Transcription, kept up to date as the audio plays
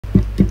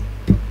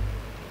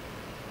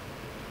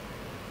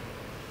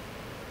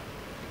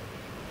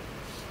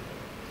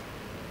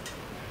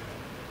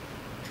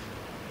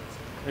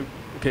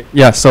Okay.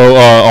 Yeah. So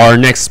our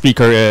next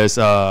speaker is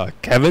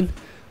Kevin,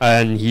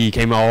 and he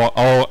came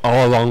all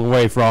a long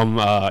way from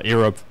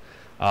Europe.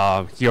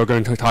 You're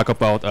going to talk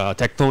about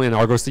Tekton and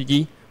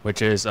ArgoCD,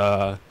 which is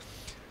a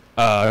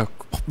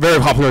very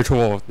popular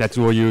tool that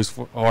we'll use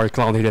for our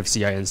cloud native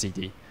CI and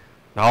CD.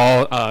 然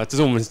后这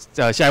是我们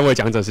下一位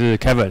讲者是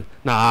Kevin，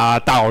 那他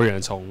大老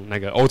远从那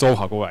个欧洲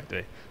跑过来，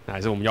对，那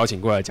也是我们邀请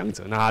过来的讲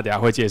者。那他等一下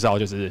会介绍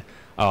就是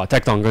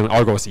Tekton 跟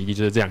ArgoCD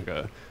就是这两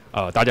个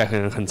大家可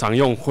能很常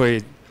用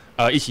会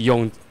一起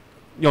用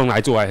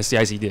来做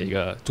CI/CD 的一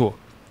个 tool。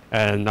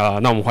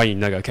那我们欢迎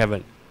那个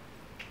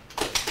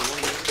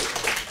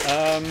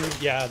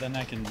Kevin。Yeah, then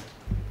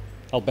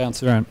I'll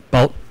bounce around.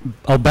 I'll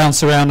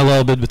bounce around a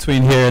little bit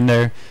between here and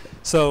there.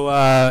 So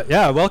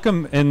yeah,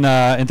 welcome and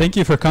thank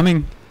you for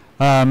coming.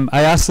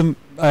 I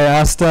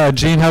asked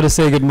Gene how to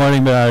say good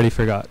morning, but I already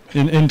forgot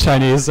in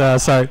Chinese.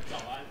 Sorry.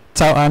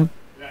 早安.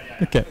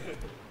 Okay.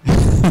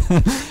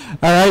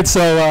 All right.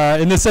 So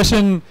in this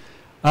session,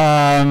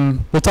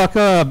 we'll talk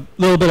a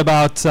little bit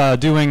about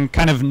doing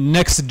kind of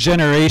next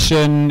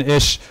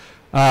generation-ish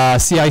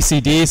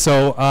CI/CD.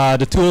 So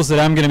the tools that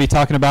I'm going to be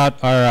talking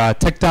about are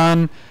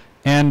Tekton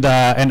and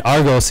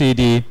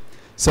ArgoCD.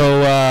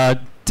 So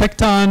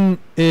Tekton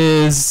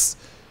is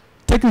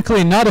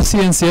technically not a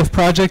CNCF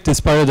project.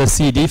 It's part of the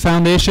CD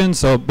Foundation,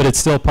 but it's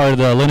still part of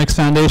the Linux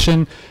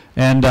Foundation.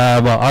 And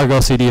well,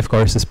 ArgoCD, of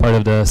course, is part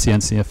of the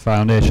CNCF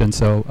Foundation.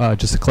 So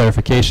just a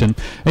clarification.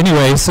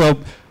 Anyway, so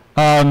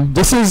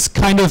this is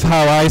kind of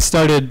how I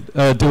started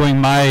doing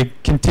my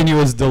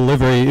continuous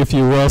delivery, if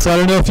you will. So I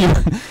don't know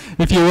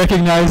if you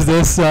recognize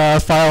this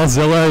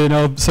FileZilla, you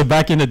know. So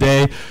back in the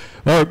day,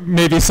 or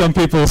maybe some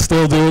people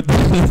still do it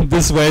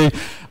this way.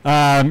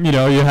 You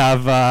know, you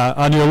have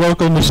on your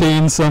local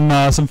machine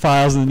some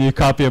files, and you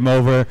copy them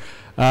over.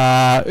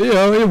 You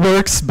know, it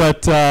works,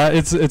 but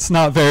it's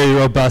not very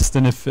robust.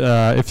 And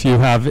if you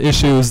have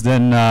issues,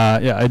 then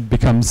yeah, it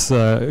becomes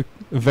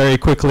very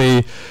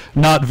quickly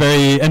not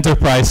very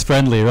enterprise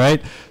friendly, right?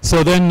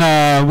 So then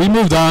we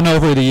moved on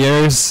over the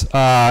years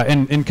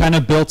and kind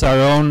of built our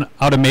own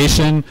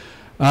automation.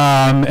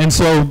 And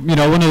so, you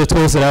know, one of the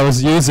tools that I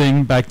was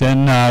using back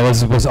then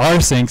was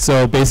rsync.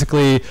 So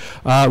basically,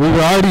 we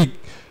were already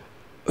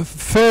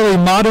fairly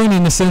modern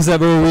in the sense that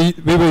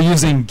we were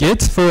using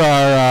Git for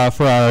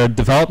our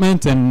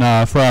development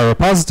and for our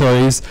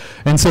repositories.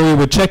 And so we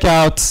would check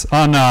out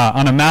on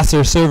a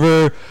master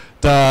server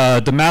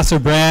the master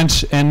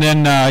branch, and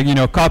then you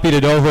know, copied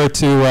it over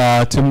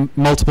to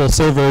multiple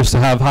servers to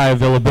have high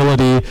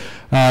availability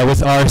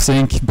with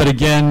rsync. But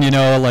again, you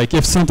know, like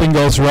if something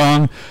goes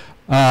wrong,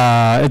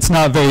 it's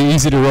not very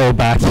easy to roll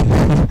back.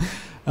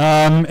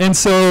 And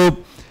so,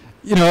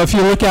 you know, if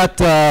you look at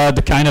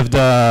the kind of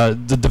the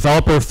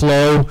developer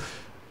flow,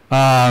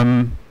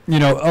 you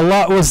know, a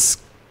lot was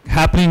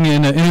happening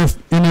in an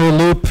inner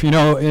loop, you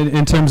know,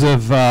 in terms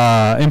of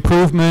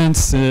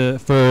improvements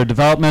for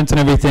development and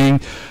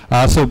everything.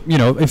 So, you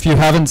know, if you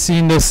haven't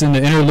seen this in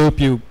the inner loop,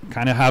 you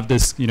kind of have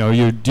this, you know,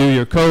 you do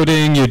your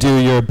coding, you do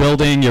your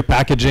building, your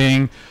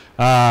packaging,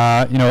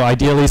 you know,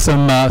 ideally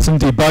some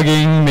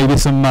debugging, maybe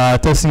some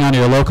testing on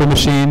your local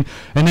machine,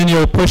 and then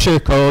you'll push your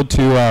code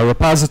to a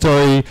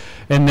repository,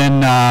 and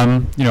then,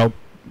 you know,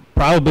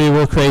 probably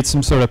we'll create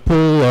some sort of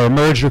pull or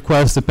merge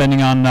request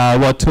depending on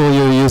what tool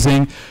you're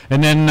using,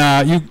 and then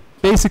you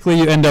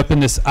end up in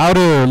this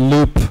outer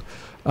loop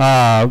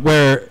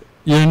where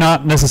you're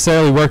not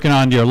necessarily working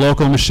on your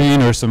local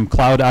machine or some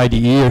cloud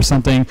IDE or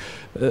something.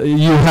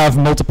 You have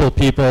multiple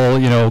people,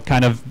 you know,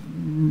 kind of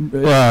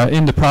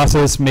in the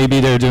process.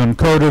 Maybe they're doing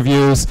code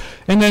reviews,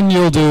 and then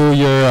you'll do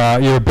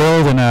your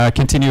build in a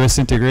continuous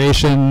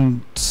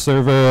integration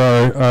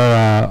server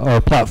or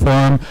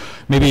platform.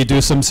 Maybe you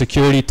do some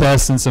security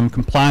tests and some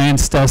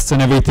compliance tests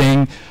and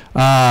everything,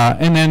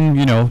 and then,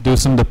 you know, do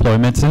some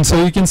deployments. And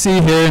so you can see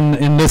here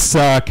in this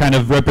kind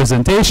of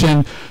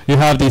representation, you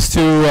have these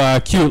two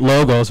cute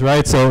logos,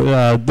 right?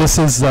 So this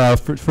is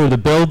for the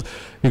build.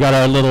 You got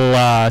our little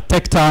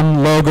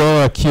Tekton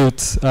logo, a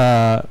cute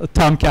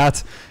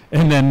tomcat.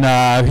 And then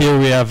here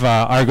we have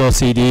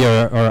ArgoCD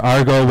or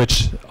Argo,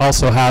 which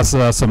also has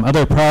some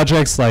other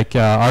projects like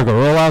Argo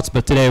rollouts,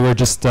 but today we're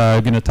just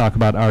going to talk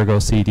about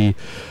ArgoCD.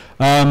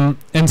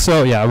 And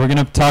so, yeah, we're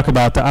going to talk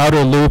about the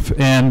outer loop,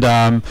 and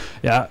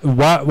yeah,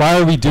 why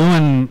are we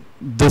doing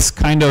this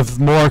kind of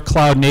more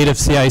cloud native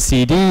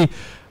CI/CD?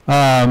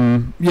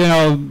 You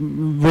know,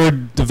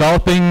 we're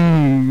developing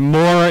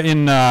more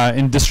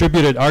in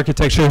distributed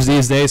architectures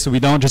these days, so we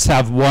don't just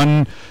have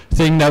one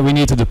thing that we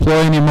need to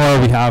deploy anymore.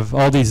 We have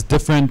all these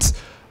different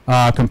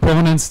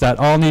components that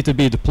all need to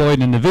be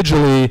deployed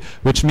individually,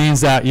 which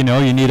means that, you know,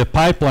 you need a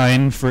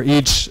pipeline for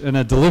each and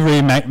a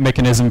delivery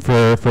mechanism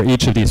for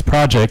each of these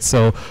projects.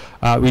 So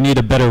we need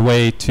a better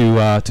way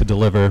to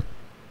deliver.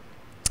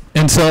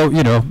 And so,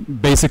 you know,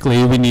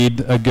 basically we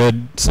need a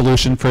good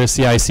solution for a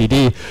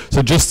CI/CD.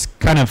 So just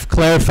kind of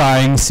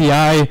clarifying,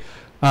 CI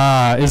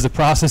is the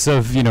process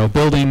of, you know,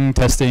 building,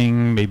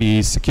 testing,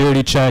 maybe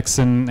security checks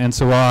and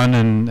so on,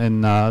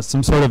 and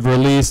some sort of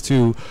release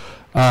to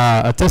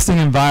a testing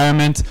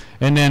environment,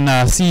 and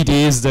then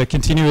CD is the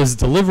continuous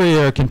delivery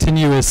or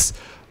continuous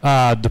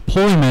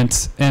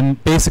deployment.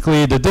 And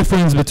basically the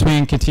difference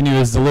between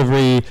continuous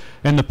delivery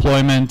and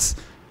deployment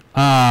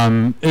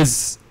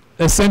is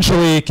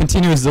essentially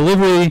continuous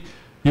delivery.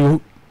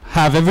 You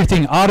have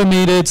everything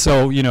automated,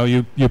 so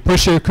you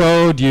push your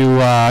code,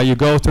 you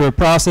go through a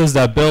process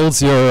that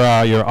builds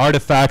your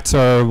artifacts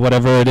or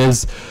whatever it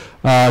is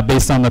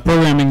based on the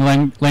programming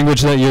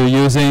language that you're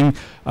using,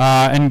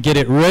 and get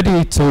it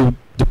ready to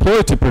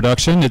deploy to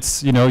production.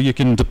 It's you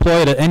can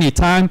deploy it at any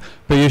time,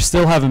 but you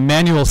still have a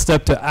manual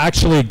step to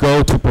actually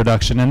go to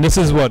production. And this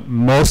is what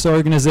most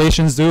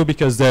organizations do,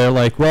 because they're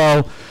like,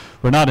 well,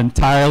 we're not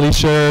entirely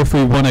sure if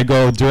we want to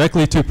go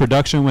directly to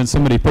production when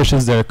somebody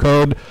pushes their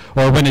code,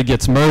 or when it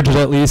gets merged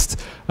at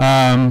least.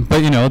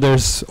 But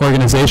there's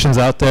organizations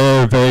out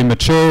there very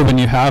mature, when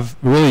you have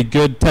really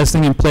good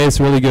testing in place,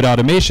 really good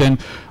automation,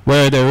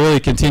 where they're really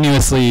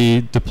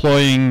continuously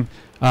deploying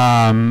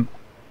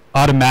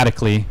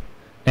automatically.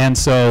 And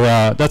so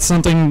that's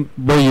something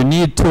where you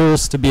need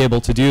tools to be able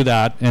to do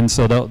that. And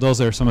so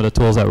those are some of the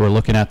tools that we're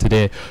looking at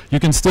today. You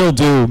can still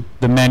do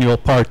the manual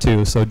part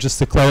too. So just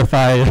to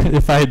clarify,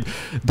 if I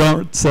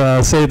don't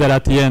say that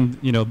at the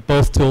end,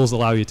 both tools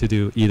allow you to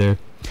do either.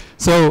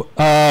 So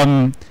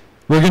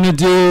we're going to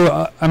do,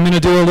 I'm going to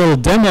do a little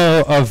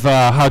demo of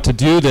how to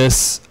do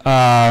this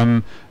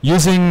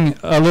using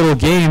a little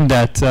game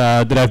that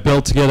I've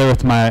built together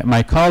with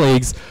my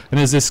colleagues, and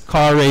it's this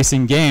car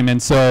racing game. And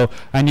so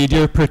I need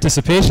your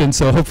participation.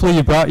 So hopefully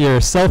you brought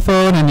your cell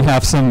phone and you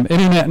have some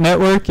internet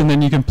network, and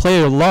then you can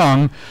play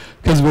along,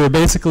 because we're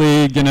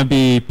basically going to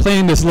be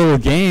playing this little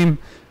game.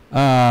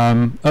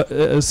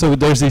 So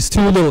there's these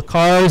two little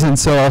cars, and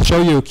so I'll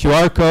show you a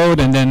QR code,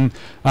 and then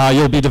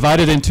you'll be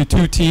divided into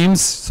two teams,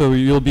 so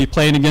you'll be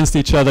playing against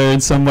each other in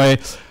some way.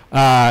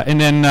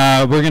 And then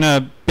we're going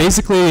to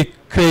basically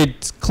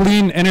create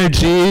clean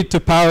energy to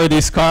power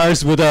these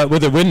cars with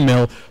a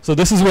windmill. So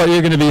this is what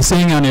you're going to be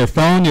seeing on your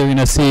phone. You're going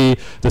to see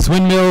this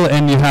windmill,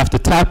 and you have to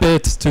tap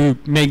it to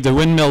make the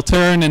windmill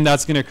turn, and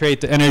that's going to create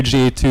the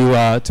energy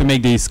to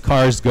make these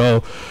cars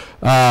go.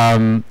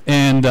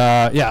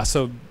 Yeah,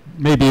 so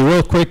maybe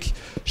real quick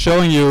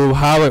showing you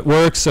how it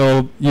works.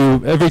 So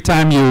every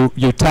time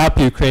you tap,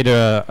 you create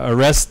a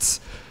REST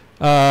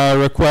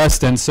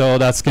request, and so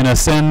that's going to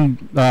send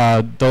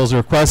those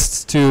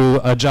requests to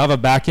a Java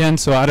backend.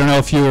 So I don't know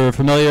if you're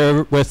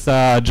familiar with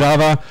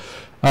Java.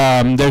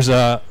 There's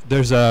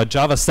a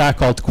Java stack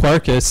called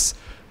Quarkus,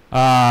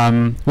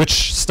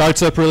 which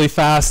starts up really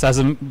fast, has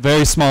a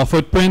very small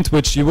footprint,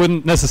 which you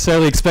wouldn't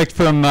necessarily expect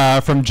from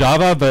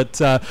Java. But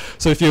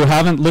so if you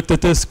haven't looked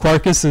at this,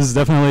 Quarkus is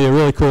definitely a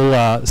really cool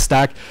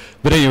stack.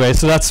 But anyway,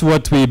 so that's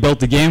what we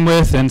built the game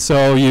with. And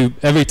so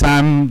every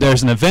time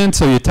there's an event,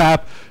 so you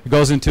tap, it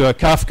goes into a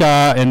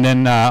Kafka, and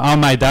then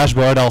on my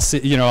dashboard, I'll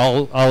see,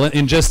 I'll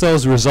ingest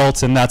those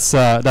results, and that's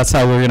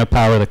how we're going to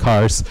power the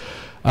cars.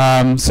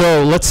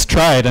 So let's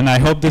try it, and I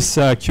hope this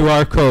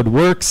QR code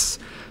works.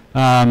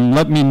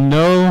 Let me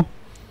know.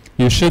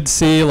 You should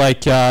see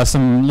like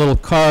some little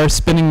car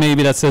spinning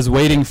maybe that says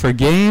waiting for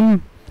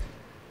game.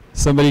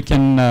 Somebody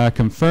can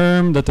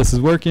confirm that this is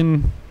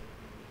working.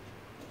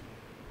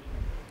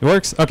 It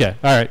works? Okay,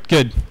 all right,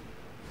 good.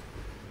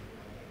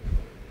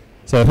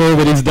 So if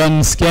everybody's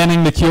done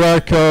scanning the QR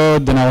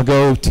code, then I'll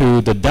go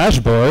to the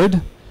dashboard.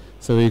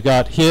 So we've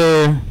got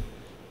here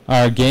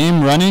our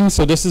game running.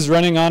 So this is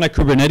running on a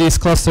Kubernetes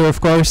cluster, of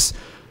course.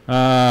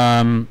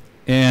 I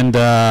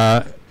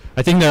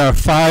think there are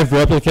 5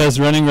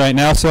 replicas running right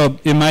now. So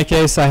in my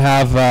case, I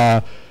have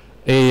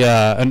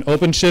an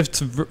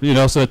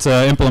OpenShift, so it's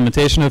an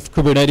implementation of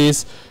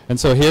Kubernetes. And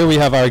so here we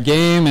have our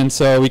game, and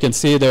so we can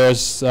see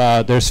there's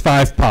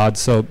 5 pods.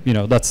 So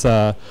that's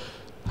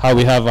how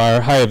we have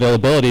our high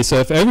availability. So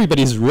if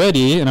everybody's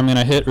ready, and I'm going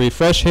to hit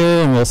refresh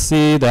here, and we'll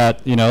see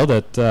that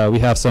that we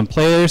have some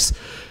players.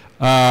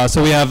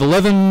 So we have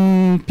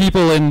 11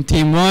 people in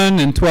team 1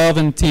 and 12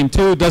 in team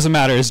 2. It doesn't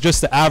matter. It's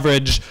just the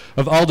average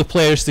of all the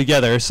players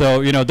together.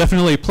 So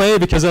definitely play,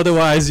 because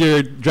otherwise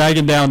you're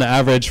dragging down the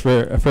average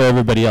for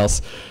everybody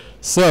else.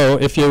 So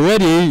if you're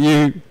ready,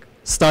 you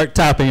start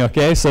tapping.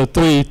 Okay. So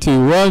 3,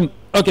 2, 1.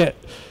 Okay.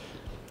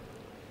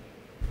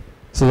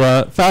 So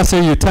the faster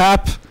you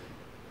tap.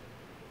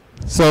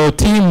 So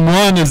team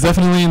 1 is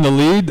definitely in the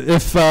lead.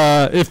 If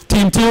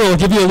team 2, will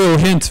give you a little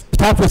hint.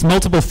 Tap with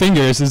multiple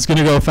fingers, it's going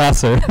to go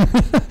faster.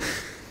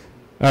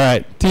 All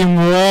right, team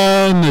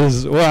 1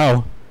 is,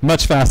 wow,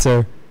 much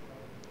faster.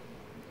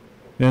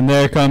 And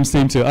there comes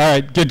team 2. All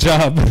right, good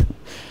job.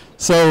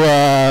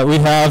 So we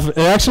have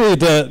actually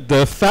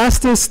the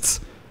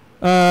fastest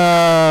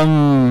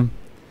person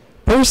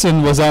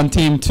was on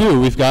team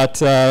 2. We've got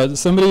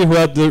somebody who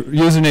had the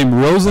username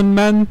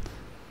Rosenman.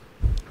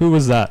 Who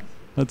was that?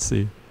 Let's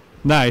see.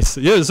 Nice.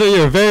 Yeah, so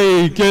you're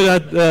very good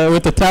at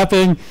with the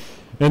tapping.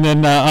 And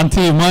then on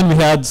team 1, we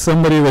had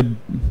somebody with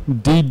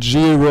DG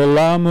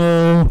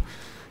Rolamo.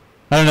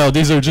 I don't know.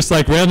 These are just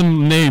like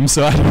random names.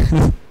 So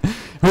who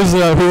was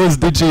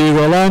DG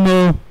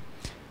Rolamo?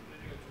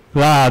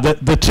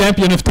 The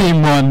champion of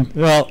team 1.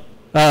 Well,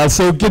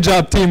 So good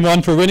job, Team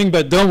 1, for winning,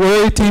 but don't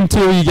worry, Team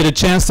 2, you get a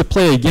chance to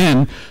play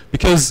again,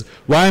 because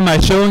why am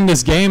I showing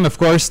this game? Of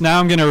course, now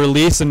I'm going to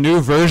release a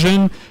new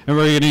version, and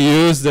we're going to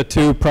use the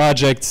 2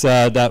 projects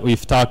that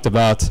we've talked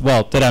about,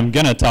 well, that I'm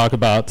going to talk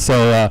about.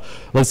 So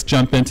let's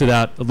jump into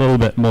that a little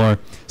bit more.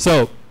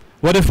 So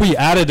what if we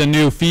added a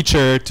new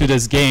feature to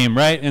this game,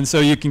 right? And so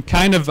you can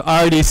kind of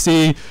already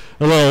see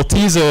a little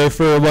teaser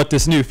for what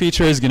this new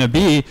feature is going to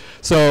be.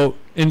 So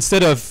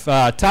instead of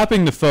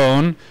tapping the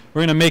phone,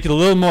 we're going to make it a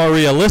little more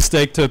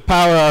realistic. To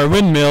power our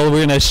windmill,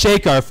 we're going to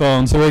shake our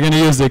phone. So we're going to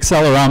use the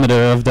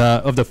accelerometer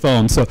of the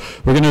phone. So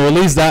we're going to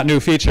release that new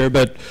feature.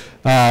 But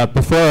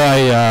before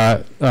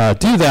I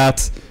do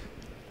that,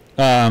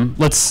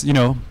 let's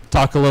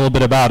talk a little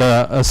bit about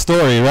a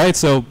story, right?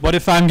 So what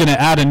if I'm going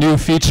to add a new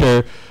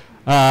feature?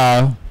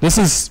 This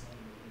is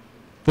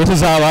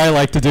how I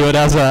like to do it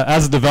as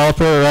a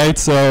developer, right?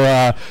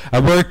 So I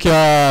work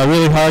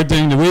really hard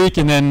during the week,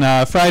 and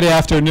then Friday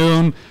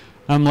afternoon,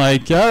 I'm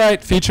like, all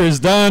right, feature is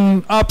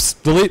done. Ops,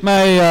 deploy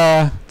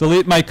my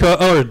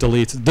code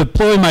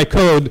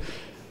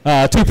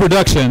to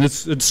production.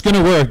 It's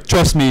gonna work.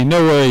 Trust me,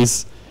 no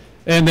worries.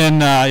 And then,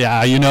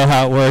 yeah, you know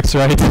how it works,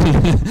 right?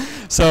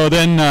 So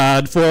then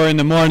at 4 in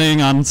the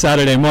morning on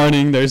Saturday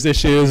morning, there's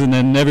issues, and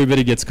then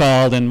everybody gets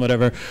called and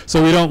whatever.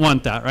 So we don't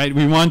want that, right?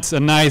 We want a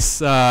nice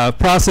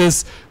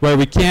process where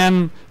we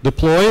can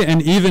deploy,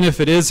 and even if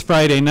it is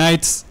Friday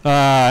nights,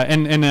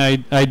 and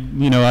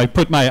I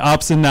put my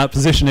ops in that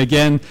position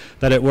again,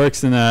 that it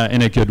works in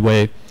a good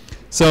way.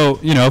 So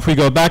if we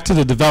go back to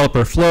the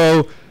developer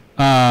flow,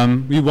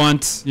 we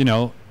want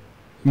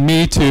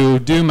me to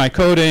do my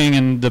coding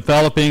and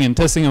developing and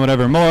testing and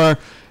whatever more,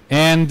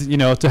 and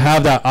to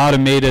have that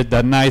automated,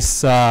 that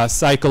nice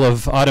cycle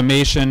of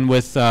automation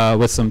with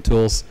some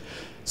tools.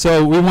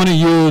 So we want to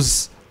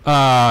use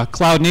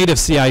cloud native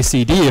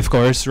CI/CD, of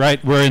course,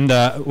 right? We're in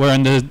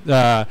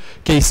the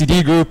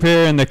KCD group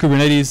here in the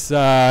Kubernetes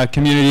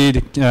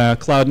community, the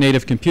Cloud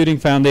Native Computing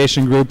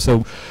Foundation group.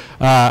 So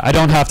I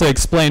don't have to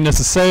explain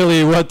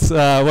necessarily what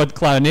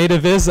cloud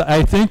native is,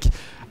 I think.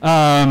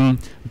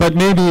 But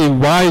maybe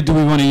why do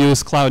we want to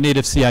use cloud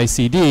native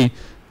CI/CD?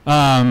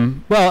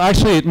 Well,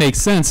 actually it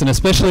makes sense, and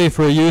especially if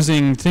we're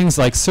using things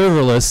like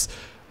serverless,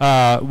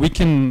 we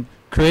can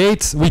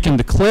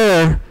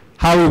declare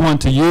how we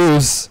want to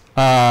use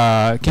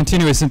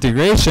continuous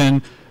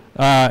integration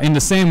in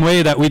the same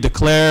way that we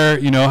declare,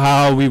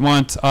 how we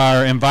want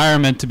our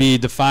environment to be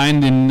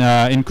defined in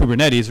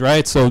Kubernetes,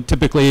 right? So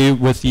typically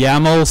with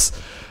YAMLs.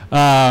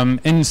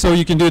 And so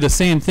you can do the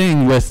same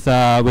thing with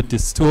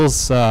these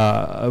tools,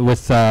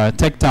 with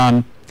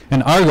Tekton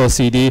and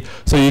ArgoCD.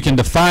 So you can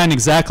define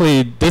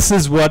exactly, this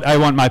is what I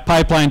want my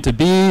pipeline to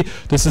be.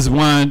 This is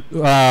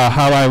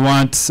how I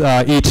want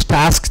each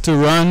task to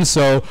run.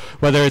 So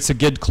whether it's a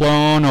Git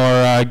clone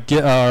or a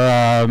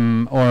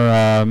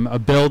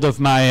build of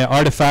my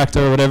artifact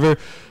or whatever,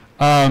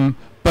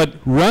 but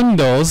run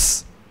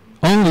those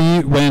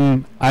only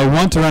when I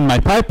want to run my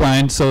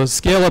pipeline. So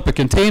scale up a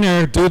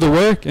container, do the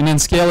work, and then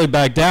scale it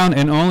back down,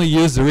 and only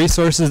use the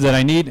resources that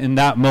I need in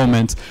that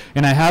moment.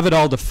 And I have it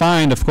all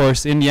defined, of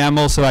course, in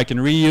YAML, so I can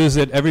reuse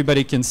it.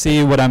 Everybody can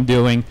see what I'm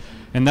doing.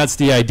 And that's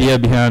the idea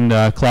behind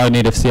Cloud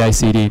Native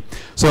CI/CD.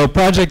 So a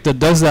project that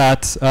does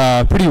that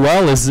pretty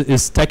well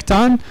is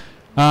Tekton.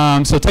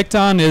 So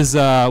Tekton is,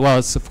 well,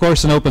 it's of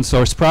course an open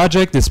source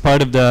project. It's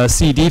part of the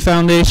CD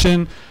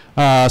Foundation.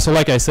 So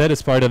like I said,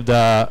 it's part of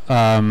the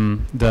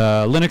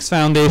Linux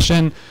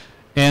Foundation,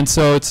 and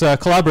so it's a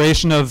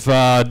collaboration of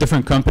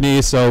different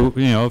companies. So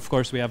of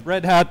course we have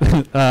Red Hat,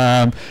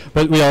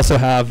 but we also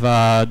have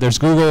there's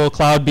Google,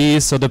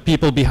 CloudBees, so the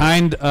people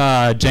behind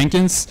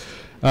Jenkins,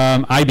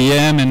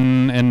 IBM,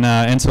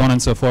 and so on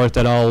and so forth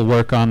that all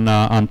work on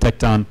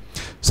Tekton.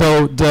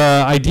 So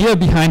the idea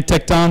behind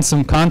Tekton,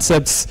 some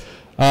concepts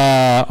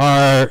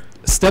are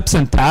steps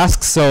and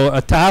tasks. So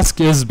a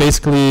task is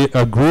basically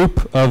a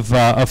group of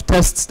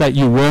tests that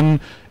you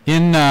run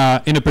in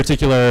a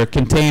particular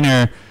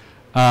container.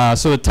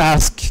 So a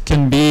task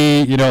can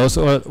be,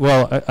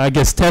 I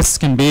guess tests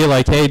can be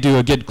like, hey, do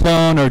a Git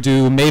clone or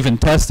do Maven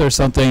test or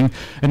something,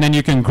 and then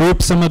you can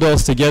group some of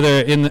those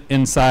together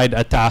inside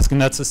a task,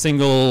 and that's a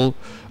single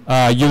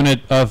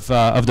unit of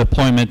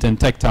deployment in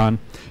Tekton.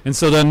 And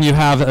so then you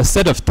have a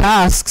set of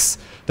tasks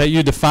that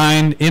you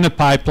define in a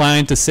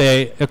pipeline to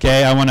say,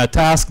 okay, I want a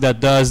task that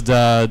does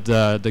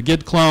the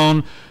Git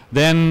clone,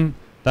 then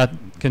that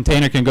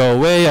container can go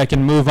away. I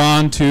can move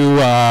on to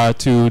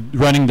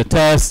running the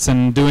tests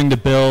and doing the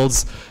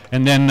builds,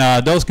 and then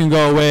those can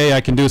go away.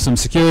 I can do some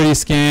security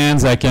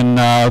scans. I can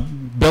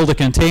build a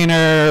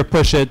container,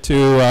 push it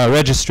to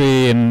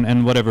registry,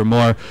 and whatever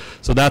more.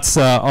 So that's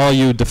all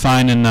you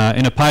define in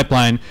a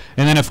pipeline.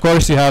 And then of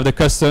course you have the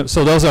custom.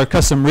 So those are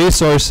custom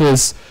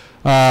resources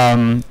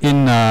in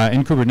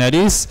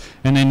Kubernetes,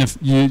 and then if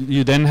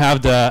you then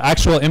have the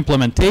actual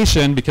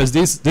implementation, because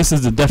this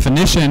is the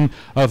definition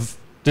of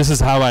this is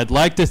how I'd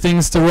like the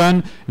things to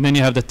run, and then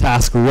you have the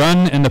task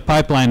run and the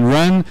pipeline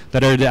run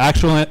that are the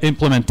actual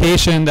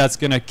implementation that's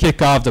going to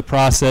kick off the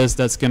process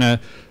that's going to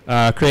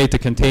create the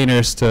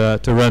containers to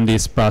run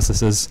these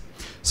processes.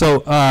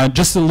 So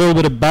just a little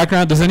bit of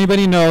background. Does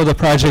anybody know the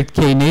project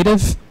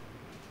Knative?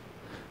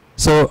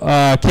 So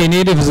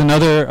Knative is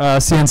another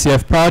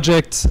CNCF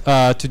project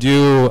to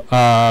do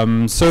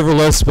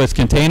serverless with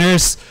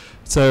containers.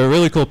 It's a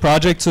really cool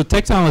project. So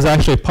Tekton was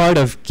actually part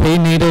of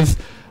Knative,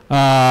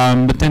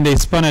 but then they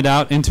spun it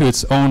out into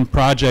its own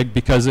project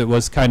because it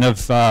was kind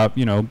of,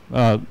 you know,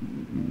 a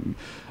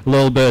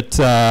little bit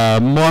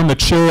more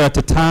mature at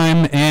the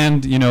time,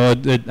 and you know,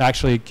 it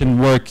actually can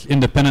work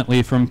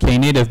independently from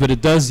Knative, but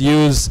it does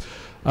use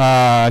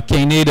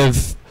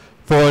Knative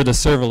for the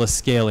serverless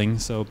scaling.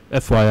 So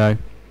FYI.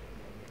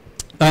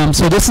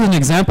 So this is an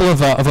example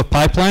of a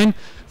pipeline.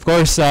 Of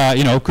course,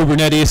 you know,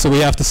 Kubernetes, so we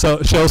have to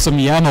show some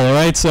YAML,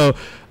 right? So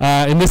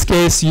in this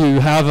case, you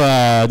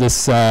have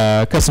this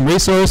custom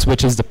resource,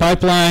 which is the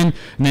pipeline,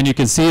 and then you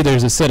can see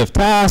there's a set of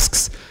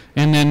tasks,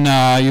 and then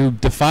you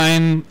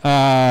define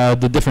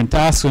the different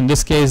tasks. In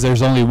this case,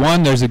 there's only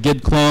one. There's a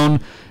git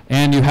clone,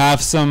 and you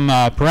have some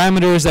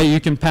parameters that you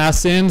can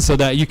pass in so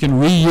that you can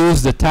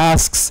reuse the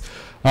tasks.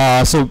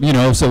 So you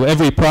know, so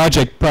every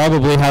project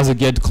probably has a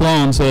git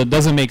clone, so it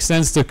doesn't make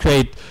sense to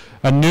create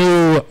a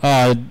new,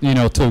 you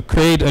know, to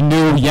create a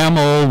new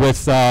YAML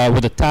with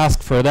a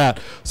task for that.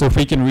 So if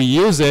we can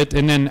reuse it,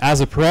 and then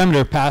as a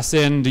parameter pass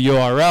in the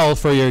URL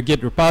for your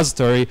Git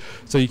repository,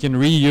 so you can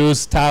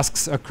reuse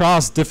tasks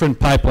across different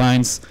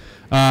pipelines.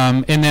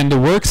 And then the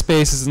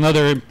workspace is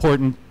another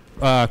important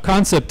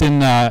concept in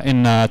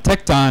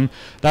Tekton.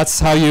 That's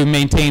how you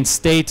maintain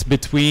state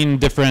between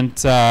different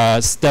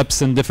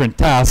steps and different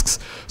tasks,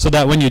 so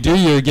that when you do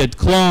your git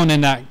clone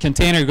and that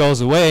container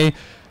goes away,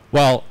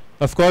 well,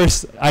 of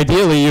course,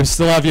 ideally you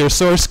still have your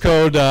source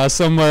code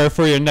somewhere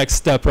for your next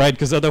step, right?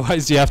 Because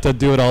otherwise you have to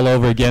do it all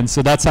over again.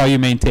 So that's how you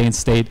maintain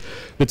state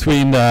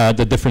between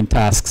the different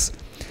tasks.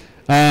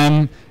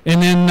 And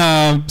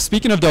then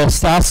speaking of those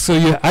tasks, so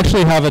you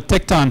actually have a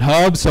Tekton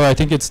hub. So I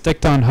think it's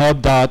Tekton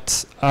hub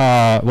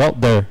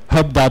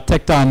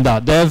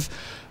hub.tekton.dev.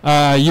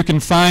 You can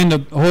find a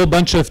whole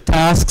bunch of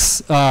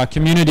tasks,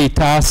 community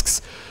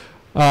tasks,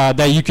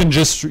 that you can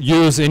just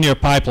use in your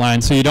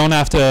pipeline. So you don't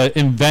have to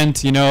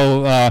invent, you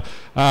know,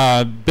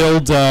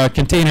 build a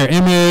container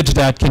image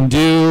that can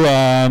do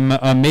a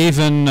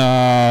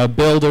Maven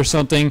build or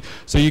something.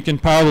 So you can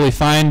probably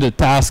find a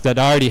task that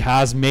already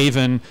has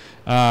Maven,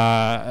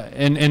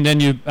 and then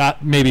you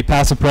maybe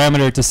pass a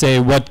parameter to say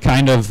what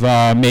kind of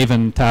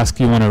Maven task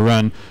you want to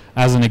run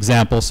as an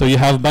example. So you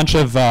have a bunch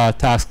of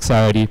tasks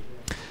already.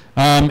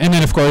 And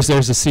then, of course,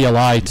 there's a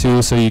CLI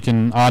too, so you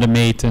can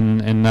automate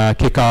and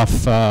kick off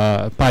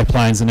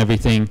pipelines and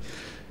everything.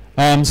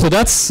 So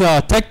that's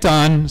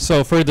Tekton.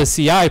 So for the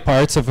CI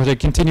part, so for the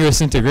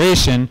continuous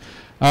integration.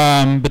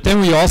 But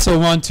then we also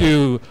want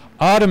to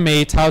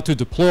automate how to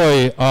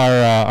deploy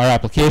our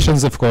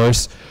applications, of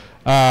course.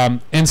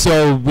 And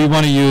so we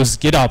want to use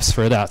GitOps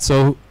for that.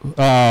 So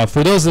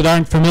for those that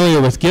aren't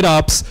familiar with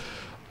GitOps,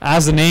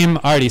 as the name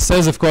already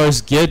says, of course,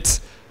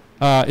 Git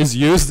is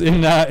used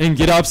in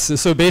GitOps.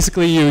 So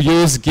basically you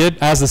use Git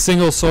as a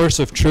single source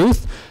of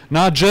truth,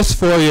 not just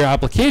for your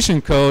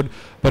application code,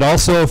 but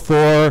also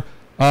for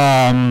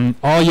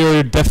all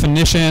your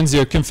definitions,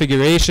 your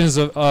configurations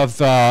of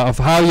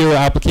how your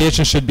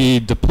application should be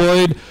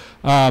deployed.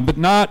 But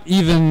not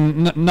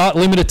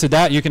limited to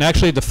that. You can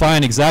actually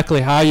define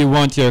exactly how you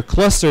want your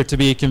cluster to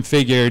be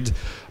configured.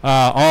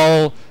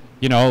 All,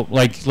 you know,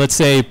 like let's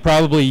say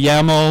probably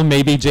YAML,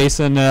 maybe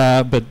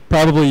JSON, but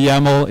probably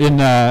YAML in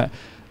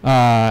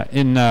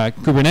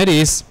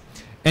Kubernetes,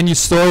 and you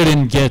store it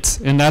in Git,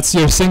 and that's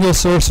your single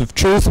source of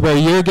truth where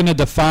you're going to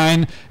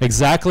define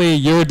exactly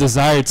your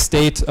desired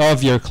state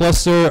of your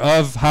cluster,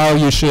 of how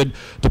you should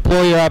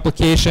deploy your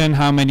application,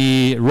 how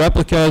many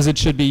replicas it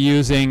should be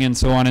using, and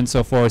so on and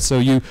so forth. So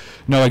you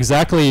know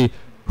exactly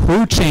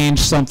who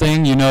changed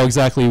something, you know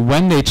exactly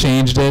when they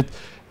changed it,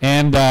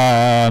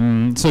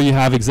 and so you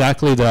have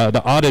exactly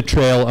the audit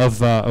trail of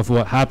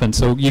what happened.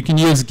 So you can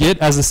use Git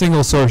as a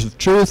single source of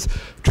truth,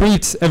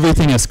 treats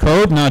everything as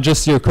code, not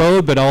just your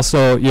code, but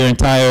also your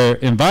entire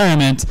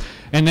environment.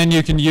 And then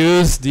you can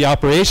use the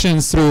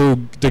operations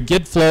through the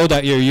Git flow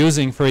that you're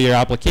using for your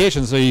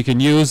application. So you can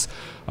use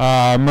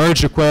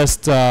merge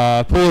request,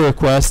 pull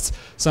requests.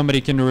 Somebody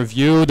can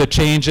review the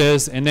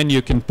changes, and then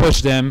you can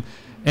push them.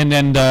 And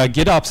then the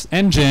GitOps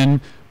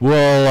engine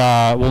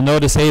will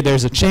notice, hey,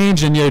 there's a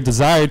change in your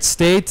desired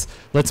state.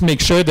 Let's make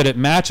sure that it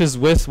matches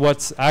with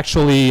what's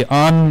actually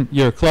on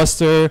your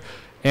cluster,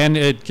 and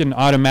it can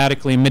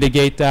automatically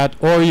mitigate that.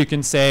 Or you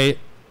can say,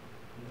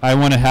 I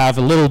want to have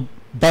a little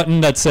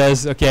button that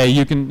says, okay,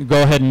 you can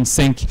go ahead and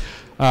sync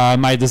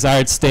my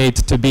desired state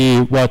to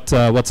be what's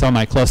on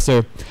my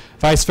cluster.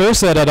 Vice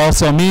versa, that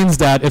also means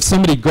that if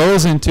somebody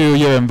goes into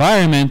your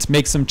environment,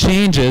 makes some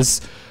changes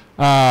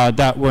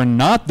that were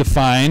not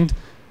defined,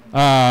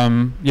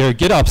 your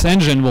GitOps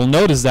engine will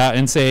notice that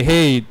and say,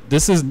 hey,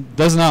 this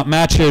does not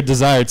match your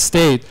desired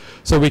state,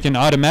 so we can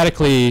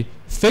automatically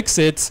fix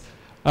it,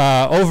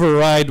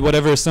 override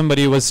whatever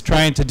somebody was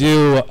trying to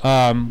do,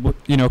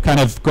 you know, kind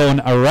of going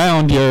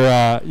around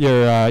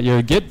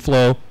your Git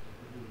flow.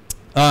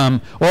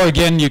 Or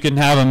again, you can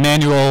have a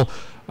manual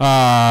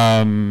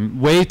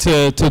way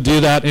to do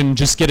that and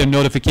just get a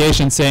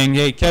notification saying,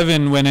 hey,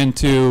 Kevin went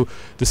into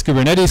this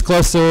Kubernetes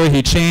cluster,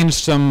 he changed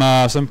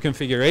some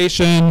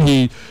configuration,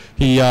 he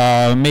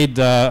made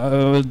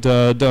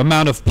the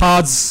amount of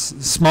pods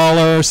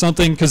smaller or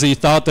something because he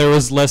thought there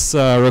was less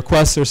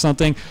requests or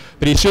something.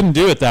 But he shouldn't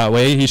do it that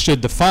way. He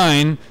should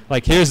define,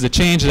 like, here's the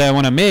change that I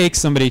want to make.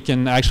 Somebody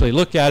can actually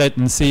look at it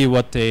and see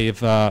what they've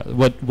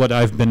what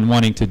I've been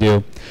wanting to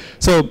do.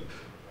 So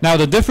now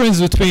the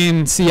difference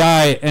between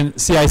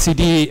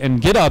CI/CD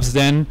and GitOps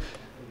then,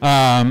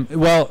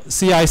 well,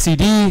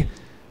 CI/CD,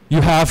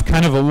 you have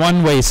kind of a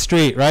one-way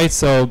street, right?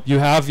 So you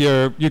have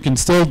you can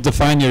still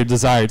define your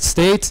desired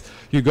state.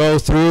 You go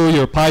through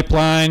your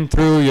pipeline,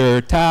 through your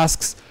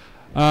tasks,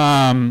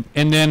 and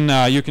then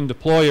you can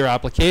deploy your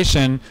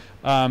application.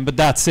 But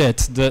that's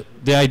it.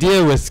 The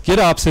idea with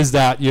GitOps is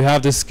that you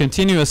have this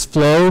continuous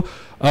flow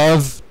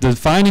of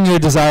defining your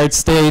desired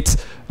state,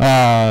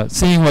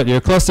 seeing what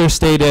your cluster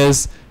state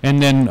is,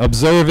 and then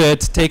observe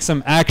it, take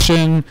some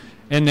action,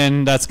 and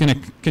then that's going to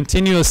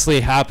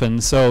continuously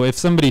happen. So if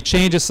somebody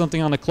changes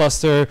something on the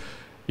cluster,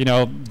 you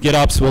know,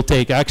 GitOps will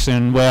take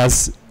action,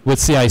 whereas with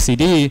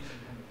CI/CD,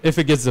 if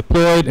it gets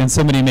deployed and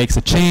somebody makes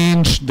a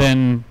change,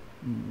 then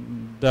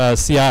the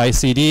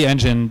CI/CD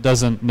engine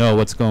doesn't know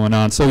what's going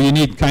on. So you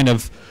need kind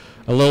of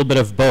a little bit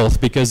of both,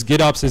 because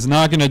GitOps is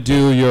not going to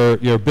do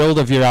your build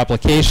of your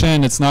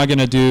application. It's not going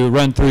to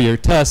run through your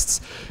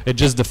tests. It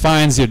just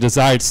defines your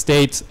desired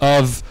state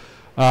of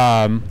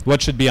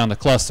what should be on the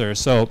cluster.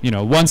 So, you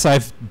know, once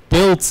I've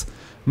built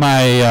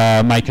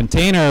my my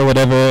container or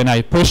whatever and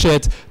I push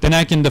it, then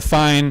I can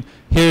define,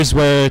 here's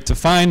where to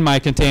find my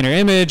container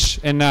image,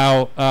 and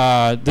now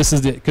this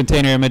is the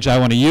container image I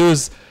want to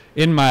use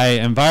in my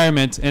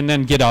environment, and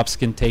then GitOps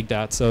can take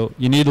that. So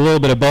you need a little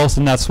bit of both,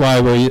 and that's why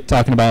we're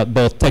talking about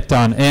both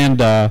Tekton and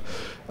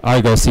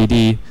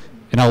ArgoCD.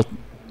 And I'll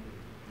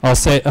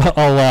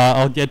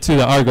get to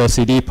the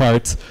ArgoCD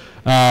part.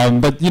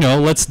 But you know,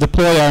 let's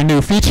deploy our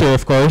new feature,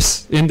 of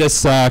course, in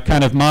this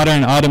kind of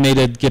modern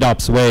automated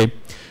GitOps way.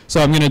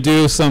 So I'm going to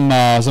do some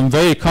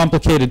very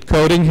complicated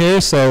coding here.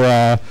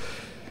 So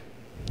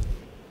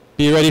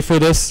be ready for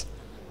this.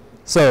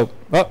 So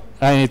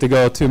I need to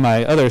go to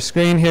my other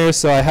screen here.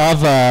 So I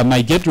have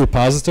my Git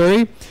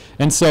repository.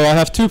 And so I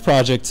have two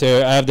projects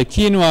here. I have the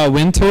Quinoa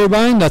wind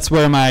turbine. That's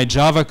where my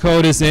Java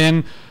code is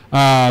in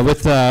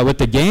with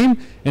the game.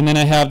 And then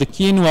I have the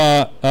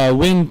Quinoa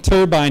wind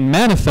turbine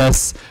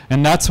manifests.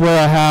 And that's where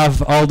I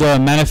have all the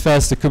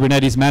manifests, the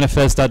Kubernetes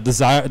manifests that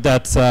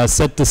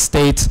set the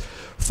state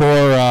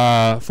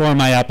for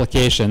my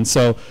application.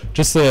 So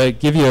just to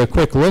give you a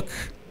quick look.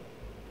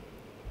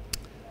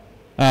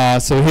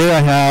 So here I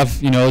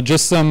have, you know,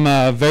 just some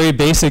very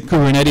basic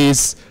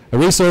Kubernetes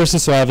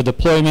resources. So I have a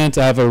deployment,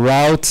 I have a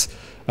route,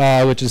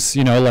 which is,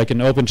 you know, like an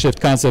OpenShift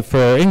concept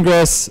for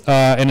ingress,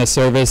 and a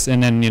service,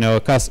 and then, you know,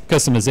 a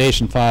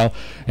customization file.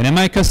 And in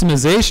my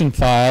customization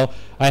file,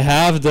 I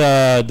have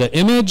the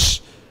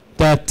image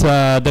that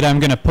I'm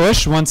going to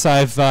push once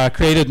I've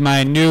created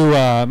my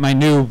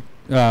new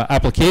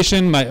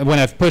application. When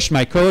I've pushed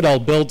my code, I'll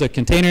build a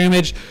container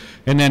image.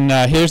 And then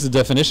here's the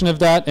definition of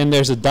that. And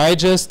there's a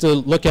digest to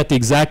look at the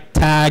exact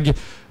tag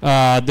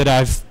that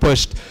I've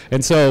pushed.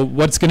 And so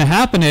what's going to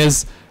happen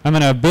is I'm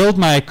going to build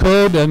my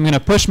code. I'm going to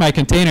push my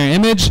container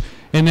image.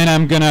 And then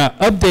I'm going to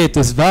update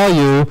this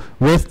value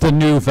with the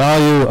new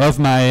value of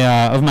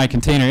my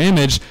container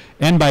image.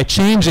 And by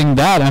changing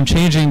that, I'm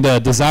changing the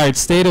desired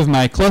state of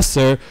my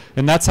cluster.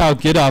 And that's how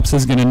GitOps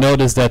is going to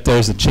notice that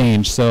there's a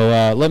change.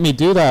 So let me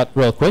do that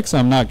real quick. So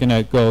I'm not going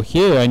to go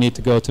here. I need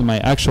to go to my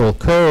actual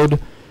code.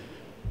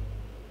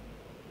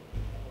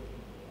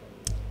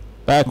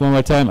 Back one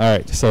more time. All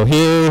right, so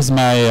here's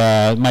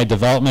my my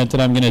development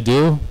that I'm going to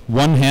do,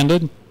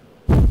 one-handed.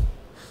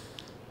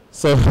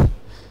 So I'm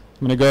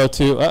going to go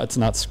to, it's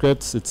not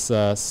scripts, it's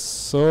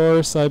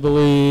source, I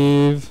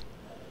believe.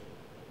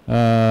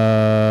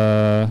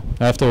 I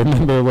have to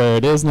remember where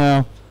it is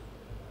now.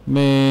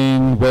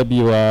 Main, web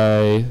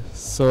UI,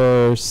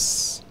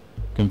 source,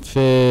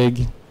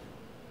 config.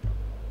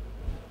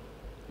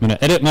 I'm going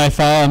to edit my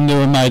file. I'm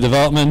doing my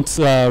development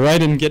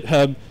right in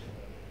GitHub.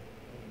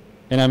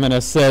 And I'm going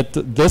to set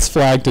this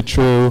flag to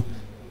true.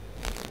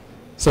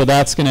 So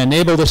that's going to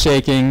enable the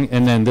shaking,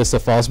 and then this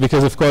to false,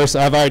 because of course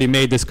I've already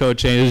made this code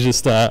change.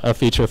 It's just a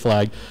feature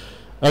flag.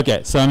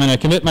 Okay, so I'm going to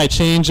commit my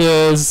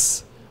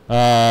changes.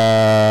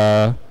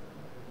 Yeah,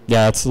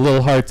 it's a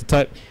little hard to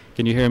type.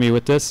 Can you hear me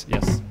with this?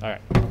 Yes. All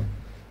right.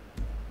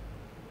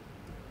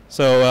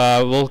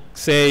 So we'll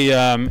say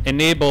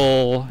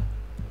enable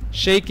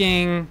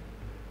shaking.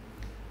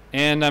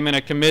 And I'm going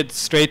to commit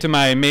straight to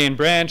my main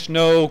branch,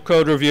 no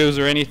code reviews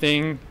or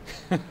anything.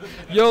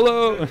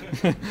 YOLO!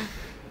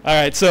 All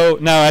right, so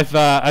now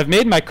I've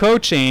made my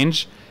code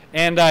change,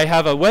 and I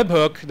have a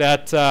webhook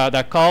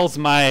that calls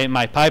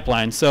my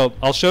pipeline. So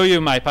I'll show you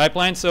my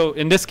pipeline. So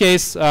in this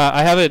case,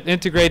 I have it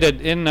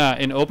integrated in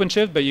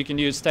OpenShift, but you can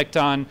use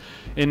Tekton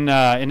in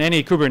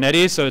any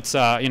Kubernetes. So it's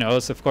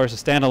it's of course a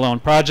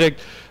standalone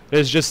project.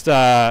 It's just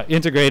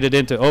integrated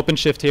into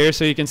OpenShift here.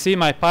 So you can see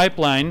my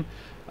pipeline.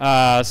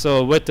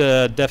 So with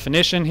the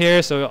definition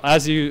here, so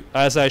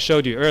as I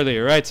showed you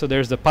earlier, right? So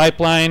there's the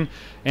pipeline,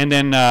 and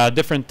then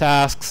different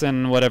tasks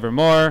and whatever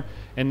more.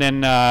 And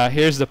then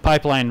here's the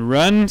pipeline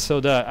run, so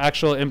the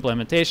actual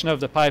implementation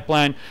of the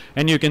pipeline.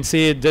 And you can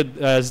see it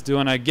is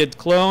doing a git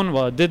clone.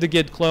 Well, it did the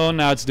git clone.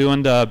 Now it's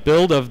doing the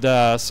build of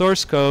the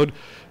source code.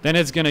 Then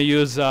it's going to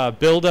use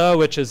Builda,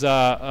 which is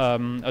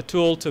a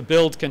tool to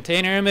build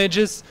container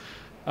images.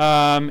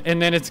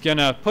 And then it's going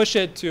to push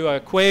it to a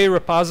Kube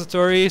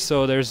repository.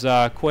 So there's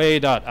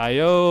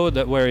kube.io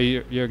where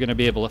you're going to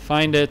be able to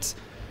find it.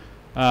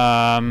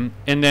 And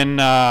then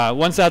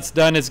once that's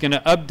done, it's going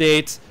to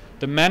update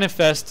the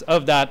manifest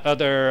of that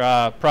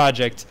other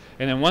project.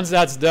 And then once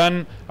that's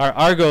done, our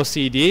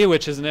ArgoCD,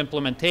 which is an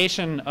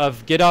implementation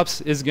of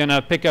GitOps, is going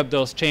to pick up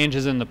those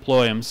changes and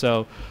deploy them.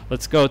 So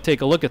let's go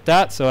take a look at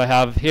that. So I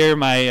have here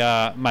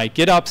my my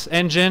GitOps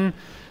engine,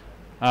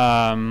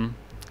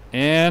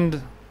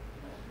 and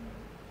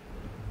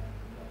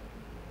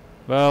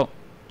well,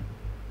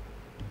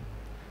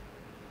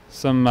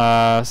 some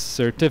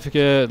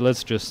certificate.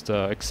 Let's just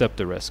accept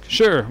the risk.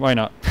 Sure, why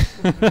not?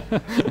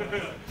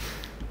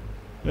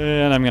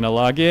 And I'm going to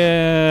log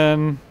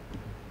in.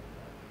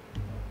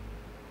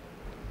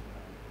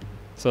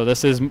 So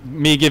this is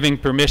me giving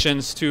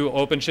permissions to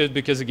OpenShift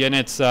because, again,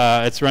 it's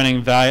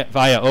running via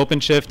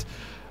OpenShift.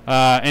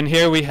 And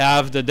here we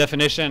have the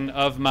definition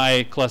of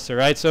my cluster,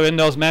 right? So in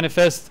those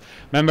manifests,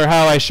 remember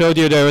how I showed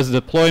you there was a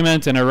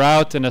deployment and a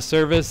route and a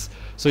service?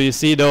 So you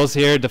see those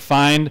here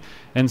defined.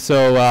 And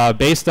so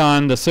based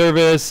on the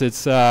service,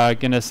 it's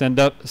going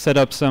to set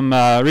up some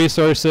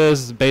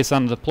resources. Based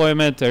on the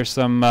deployment, there's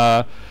some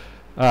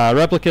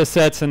replica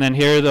sets, and then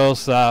here are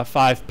those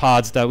 5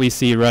 pods that we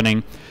see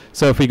running.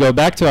 So if we go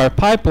back to our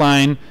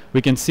pipeline,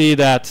 we can see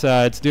that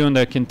it's doing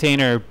the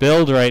container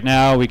build right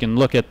now. We can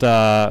look at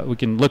the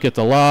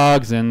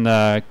logs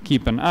and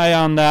keep an eye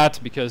on that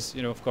because,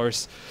 of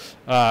course,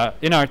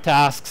 in our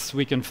tasks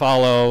we can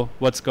follow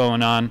what's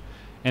going on.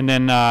 And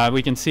then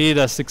we can see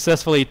the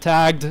successfully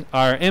tagged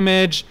our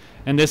image,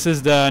 and this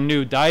is the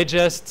new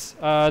digest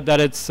that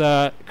it's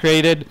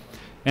created.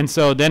 And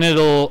so then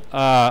it'll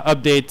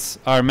update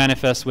our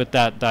manifest with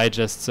that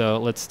digest. So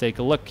let's take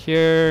a look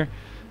here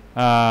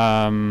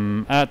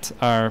at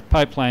our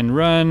pipeline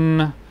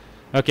run.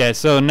 Okay,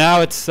 so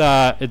now it's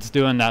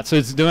doing that. So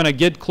it's doing a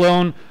git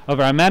clone of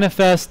our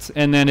manifest,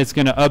 and then it's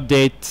going to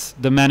update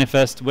the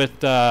manifest with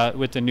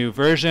the new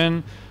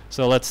version.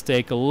 So let's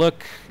take a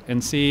look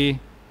and see.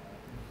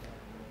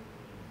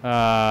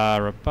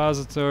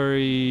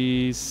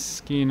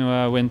 Repositories,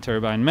 Quinoa, wind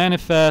turbine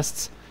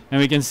manifests. And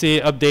we can see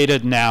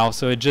updated now.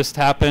 So it just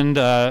happened.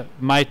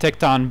 My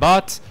Tekton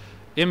bot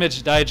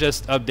image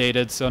digest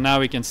updated. So now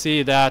we can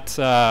see that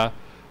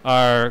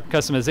our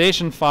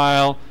customization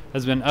file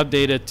has been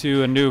updated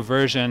to a new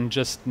version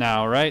just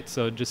now, right?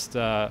 So just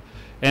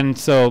and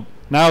so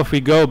now if we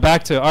go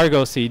back to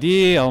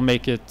ArgoCD, I'll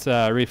make it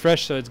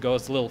refresh so it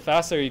goes a little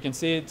faster. You can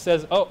see it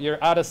says, "Oh,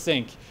 you're out of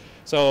sync."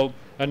 So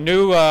a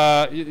new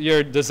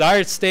your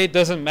desired state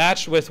doesn't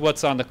match with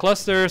what's on the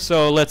cluster.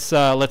 So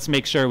let's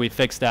make sure we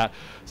fix that.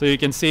 So you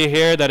can see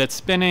here that it's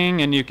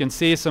spinning, and you can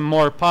see some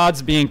more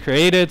pods being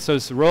created. So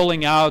it's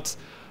rolling out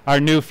our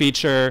new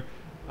feature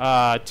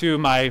to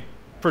my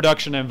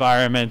production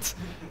environment.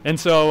 And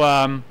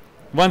so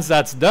once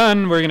that's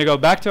done, we're going to go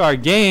back to our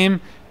game,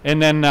 and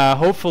then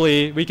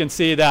hopefully we can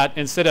see that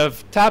instead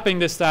of tapping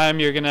this time,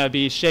 you're going to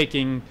be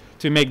shaking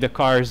to make the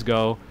cars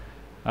go.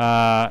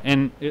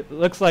 And it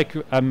looks like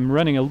I'm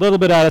running a little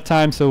bit out of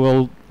time, so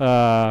we'll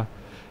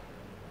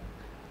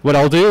what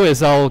I'll do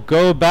is I'll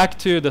go back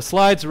to the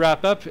slides,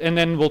 wrap up, and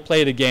then we'll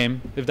play the game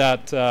if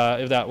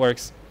that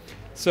works.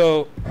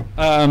 So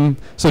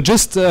so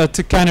just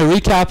to kind of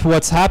recap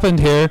what's happened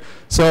here.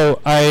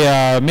 So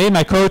I made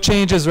my code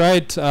changes,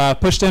 right?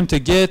 Pushed them to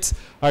Git.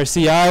 Our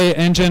CI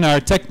engine, our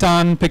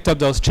Tekton, picked up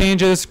those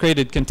changes,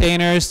 created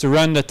containers to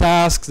run the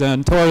tasks,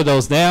 then tore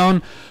those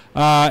down.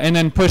 And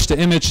then push the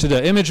image to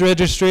the image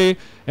registry.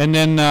 And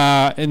then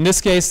in this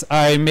case,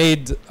 I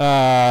made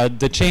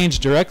the change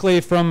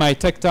directly from my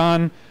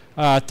Tekton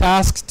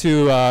task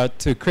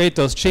to create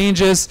those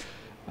changes.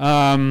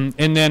 And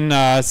then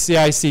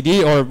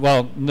CI/CD, or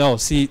well, no,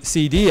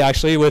 CD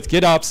actually with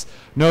GitOps,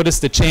 notice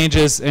the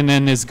changes and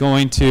then is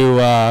going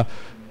to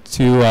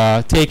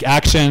take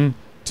action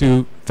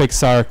to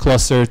fix our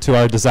cluster to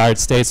our desired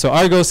state. So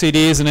ArgoCD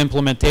is an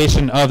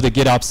implementation of the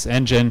GitOps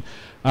engine.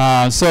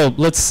 So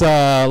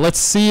let's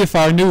see if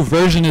our new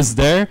version is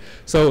there.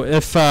 So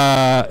if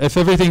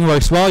everything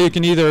works well, you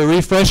can either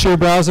refresh your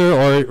browser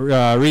or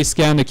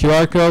rescan the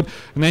QR code,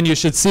 and then you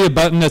should see a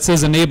button that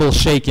says Enable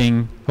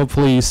Shaking.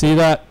 Hopefully you see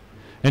that,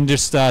 and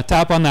just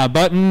tap on that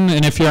button.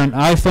 And if you're on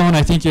iPhone,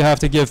 I think you have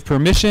to give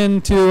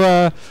permission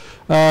to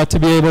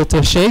be able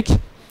to shake.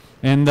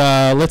 and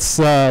let's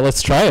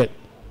try it.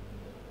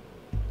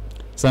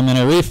 So I'm going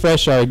to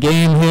refresh our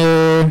game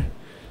here.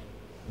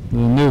 The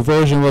new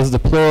version was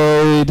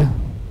deployed.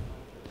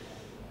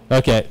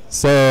 Okay,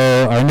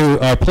 so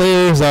our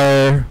players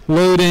are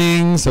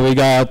loading. So we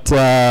got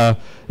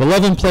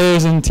 11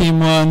 players in Team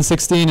 1,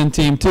 16 in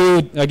Team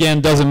 2. Again,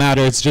 doesn't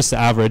matter. It's just the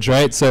average,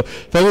 right? So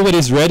if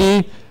everybody's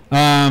ready,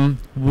 one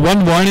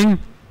warning: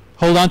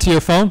 hold on to your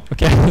phone.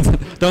 Okay,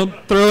 don't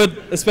throw it,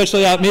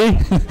 especially at me.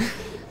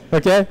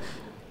 Okay.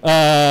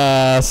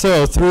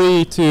 So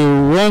 3,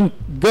 2, 1,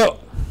 go.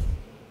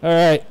 All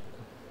right.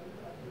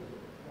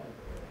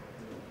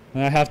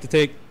 I have to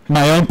take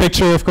my own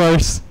picture, of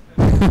course.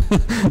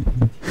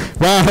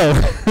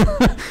 Wow.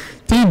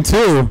 Team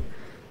 2.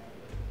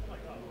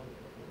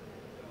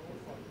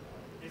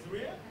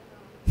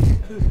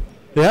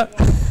 Yeah.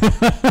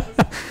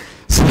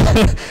 So,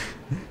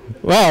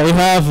 wow, we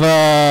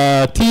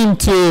have Team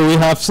 2. We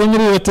have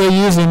somebody with the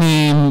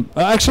username.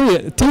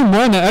 Actually, Team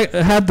 1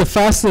 had the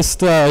fastest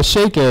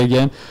shaker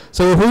again.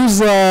 So who's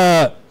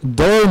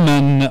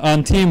Dorman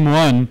on Team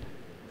 1?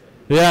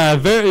 Yeah,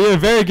 you're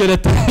very good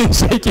at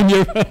shaking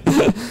your.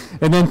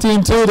 And then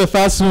Team 2, the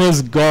fastest one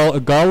was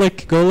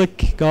Golic.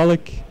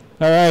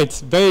 All right,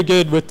 very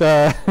good with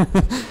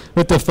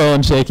with the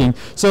phone shaking.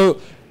 So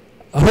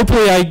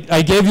hopefully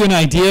I gave you an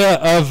idea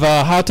of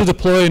how to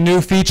deploy a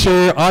new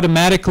feature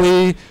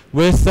automatically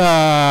with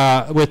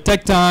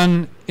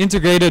Tekton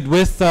integrated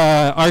with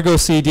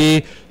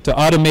ArgoCD to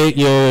automate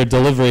your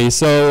delivery.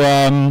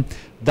 So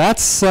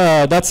that's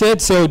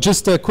it. So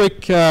just a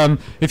quick,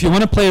 if you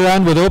want to play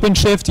around with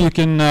OpenShift, you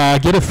can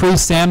get a free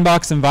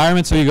sandbox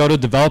environment. So you go to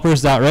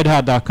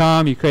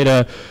developers.redhat.com, you create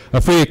a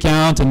free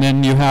account, and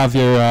then you have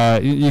your,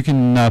 you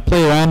can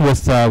play around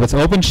with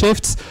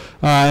OpenShift.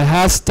 It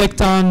has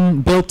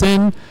Tekton built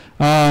in.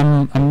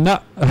 I'm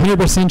not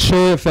 100%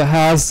 sure if it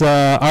has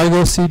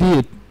ArgoCD.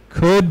 It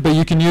could, but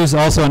you can use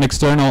also an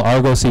external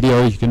ArgoCD,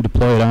 or you can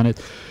deploy it on it.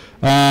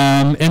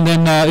 And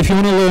then if you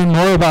want to learn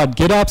more about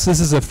GitOps, this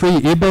is a free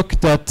ebook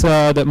that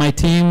my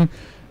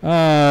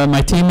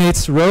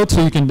teammates wrote,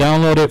 so you can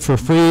download it for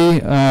free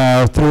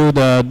through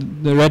the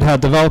Red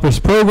Hat Developers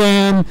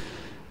Program.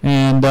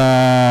 And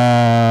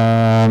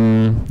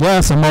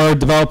yeah, some more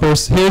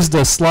developers. Here's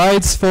the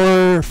slides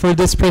for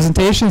this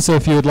presentation. So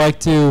if you would like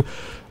to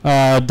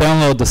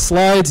download the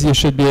slides, you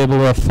should be able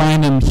to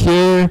find them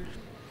here.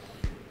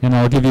 And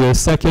I'll give you a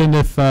second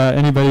if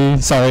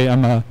anybody. Sorry,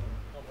 I'm.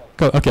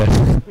 Okay.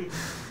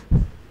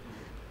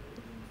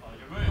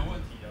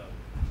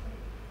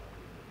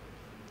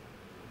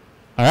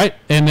 All right,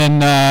 and then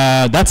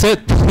that's it.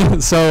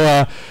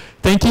 So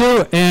thank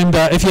you, and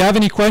if you have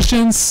any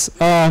questions,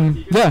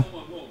 yeah.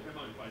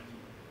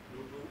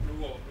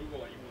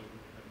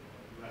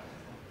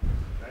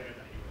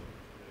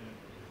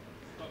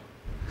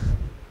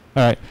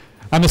 All right.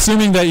 I'm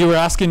assuming that you were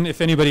asking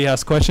if anybody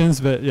has questions,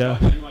 but yeah.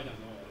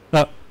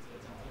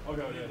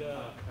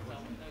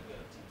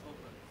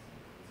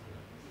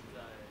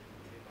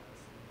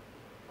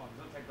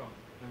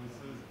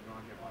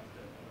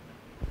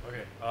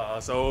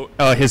 So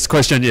his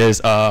question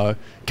is, can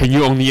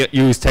you only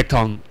use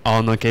Tekton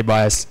on a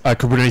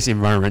Kubernetes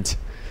environment?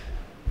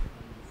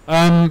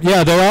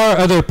 Yeah, there are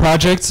other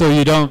projects, so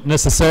you don't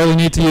necessarily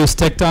need to use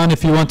Tekton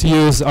if you want to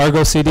use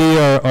ArgoCD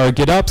or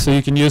GitOps. So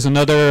you can use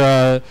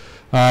another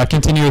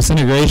continuous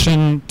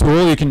integration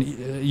tool.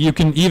 You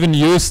can even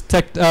use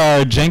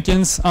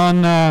Jenkins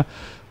on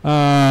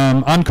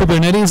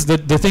Kubernetes.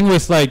 The thing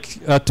with like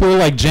a tool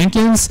like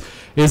Jenkins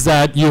is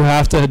that you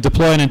have to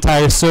deploy an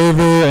entire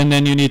server, and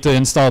then you need to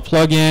install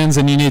plugins,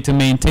 and you need to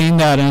maintain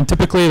that. And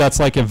typically, that's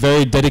like a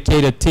very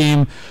dedicated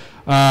team.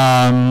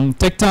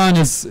 Tekton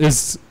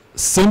is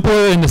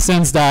simpler in the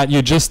sense that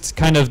you just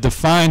kind of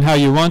define how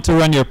you want to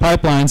run your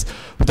pipelines,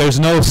 but there's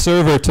no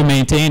server to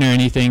maintain or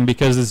anything,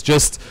 because it's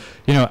just,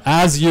 you know,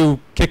 as you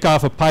kick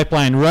off a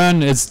pipeline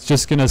run, it's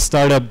just going to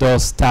start up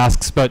those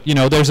tasks. But, you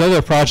know, there's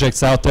other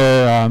projects out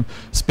there,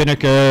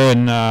 Spinnaker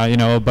and, you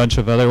know, a bunch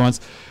of other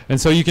ones. And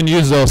so you can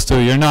use those too.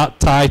 You're not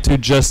tied to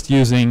just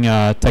using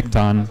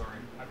Tekton.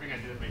 I think I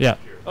didn't make yeah. it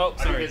clear. Oh,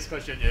 sorry. His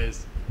question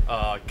is,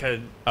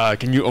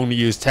 can you only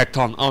use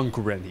Tekton on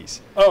Kubernetes?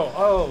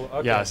 Oh,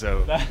 okay. Yeah,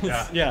 so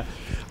yeah.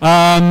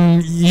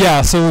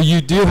 Yeah, so you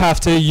do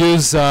have to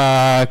use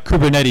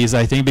Kubernetes,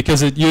 I think,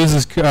 because it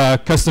uses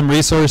custom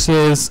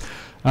resources,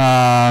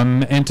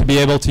 and to be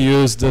able to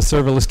use the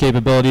serverless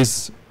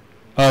capabilities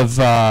of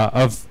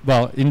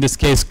well, in this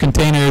case,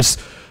 containers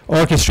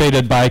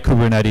orchestrated by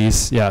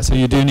Kubernetes. Yeah, so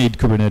you do need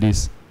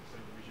Kubernetes.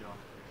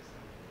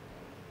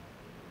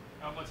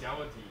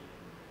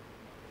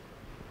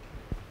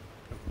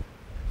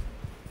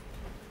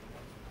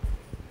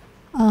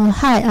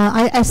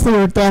 Hi, I see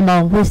your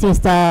demo, which is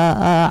the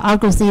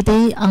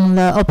ArgoCD on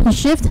the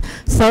OpenShift.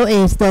 So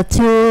is the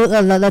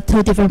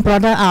two different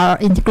products are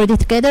integrated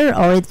together,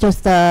 or it's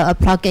just a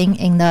plugin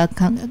in the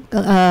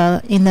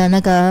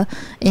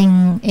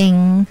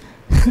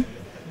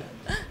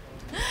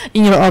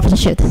in your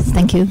OpenShift?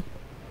 Thank you.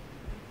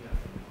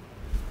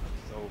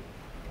 So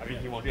I mean,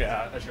 he wanted to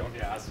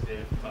ask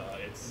if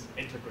it's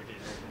integrated.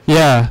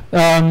 Yeah.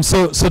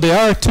 So they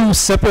are two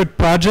separate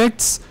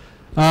projects.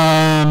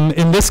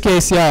 In this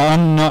case, yeah,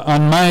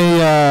 on my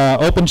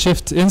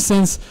OpenShift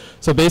instance,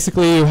 so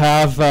basically you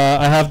have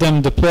I have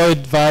them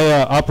deployed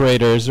via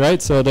operators,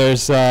 right? So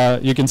there's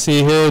you can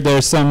see here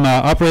there's some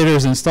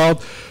operators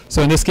installed.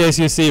 So in this case,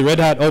 you see Red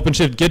Hat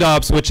OpenShift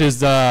GitOps, which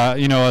is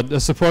a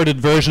supported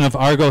version of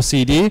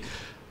ArgoCD.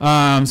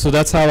 So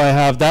that's how I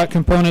have that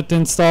component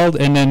installed,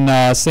 and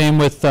then same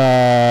with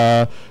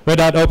Red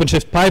Hat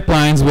OpenShift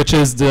Pipelines, which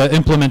is the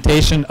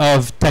implementation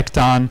of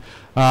Tekton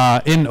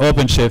in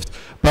OpenShift.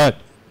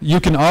 But you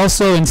can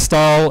also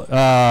install,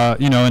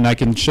 and I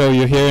can show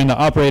you here in the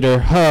operator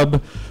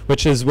hub,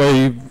 which is where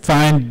you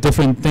find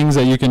different things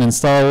that you can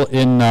install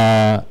in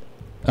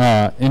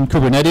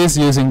Kubernetes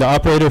using the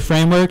operator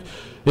framework.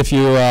 If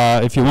you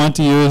want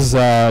to use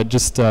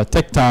just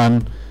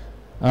Tekton,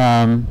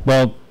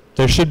 well,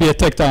 there should be a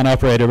Tekton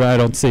operator, but I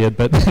don't see it.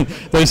 But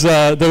there's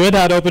the Red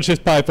Hat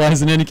OpenShift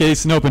pipelines in any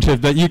case in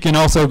OpenShift. But you can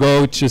also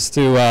go just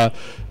to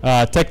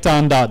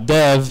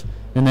tekton.dev,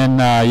 and then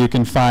you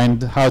can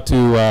find how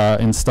to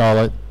install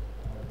it.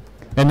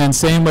 And then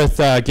same with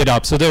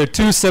GitOps. So there are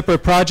two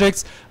separate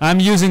projects.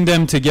 I'm using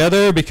them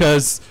together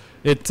because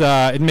it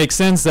makes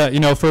sense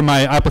that for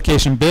my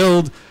application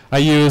build, I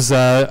use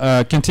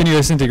a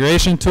continuous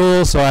integration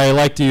tool. So I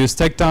like to use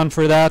Tekton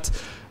for that.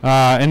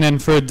 And then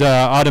for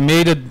the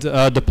automated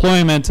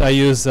deployment, I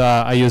use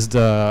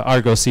the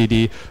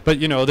ArgoCD. But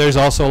there's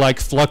also like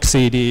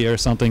FluxCD or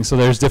something. So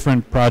there's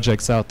different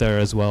projects out there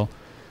as well.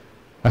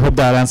 I hope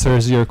that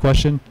answers your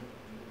question.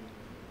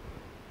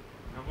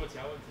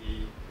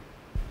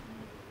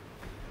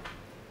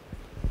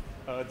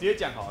 直接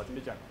讲好了，直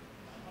接讲。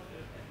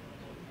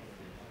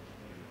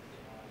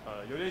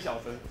有点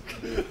小声。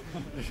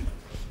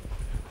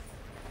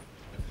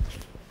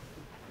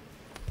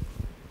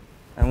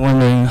I'm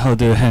wondering how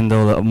do you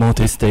handle a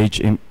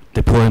multi-stage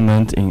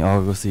deployment in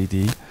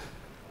ArgoCD?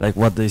 Like,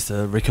 what is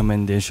the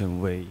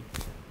recommendation way?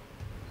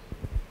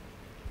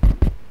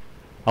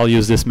 I'll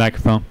use this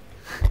microphone.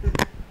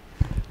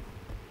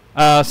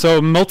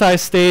 So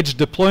multi-stage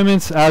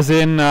deployments, as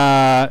in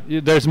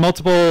there's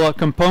multiple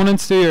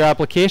components to your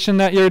application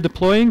that you're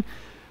deploying.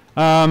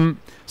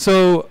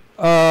 So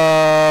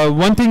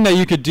one thing that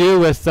you could do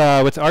with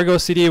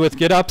ArgoCD with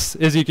GitOps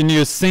is you can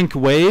use sync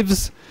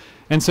waves.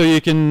 And so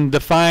you can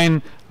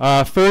define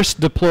first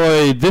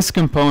deploy this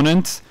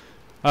component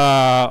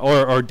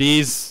or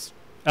these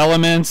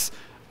elements,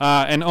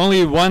 and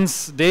only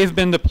once they've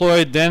been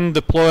deployed, then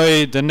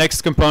deploy the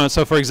next component.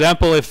 So for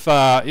example, if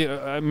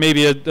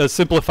maybe a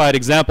simplified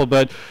example,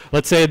 but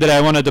let's say that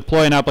I want to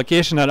deploy an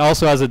application that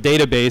also has a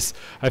database.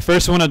 I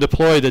first want to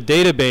deploy the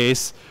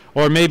database,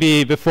 or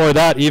maybe before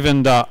that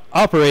even the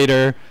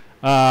operator,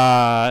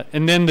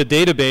 and then the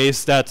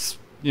database that's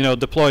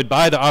deployed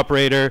by the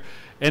operator.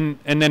 And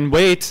then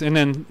wait, and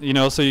then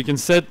so you can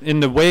set in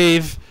the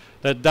wave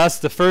that's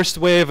the first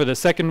wave or the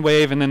second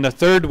wave, and then the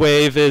third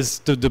wave is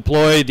to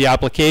deploy the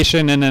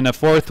application, and then a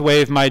fourth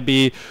wave might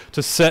be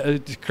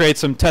to create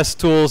some test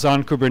tools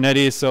on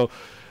Kubernetes. So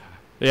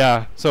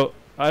yeah, so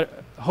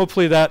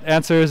hopefully that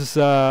answers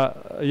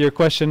your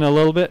question a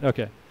little bit.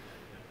 Okay.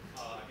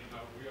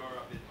 We are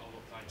a bit out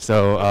of time.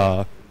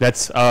 So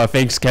that's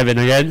thanks Kevin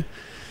again.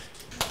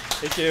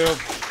 Thank you.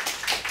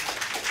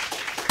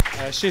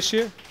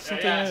 Shishir?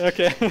 Yeah.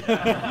 Okay.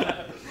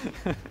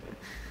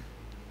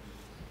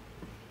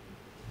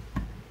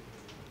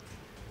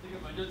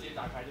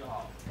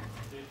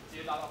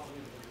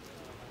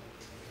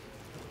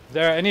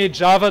 There are any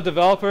Java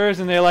developers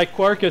and they like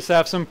Quarkus?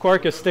 Have some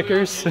Quarkus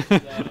stickers.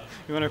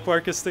 You want a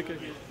Quarkus sticker?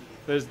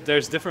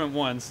 There's different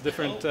ones,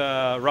 different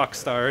rock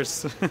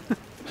stars. Okay,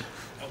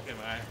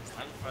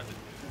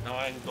 now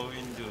I'm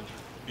going to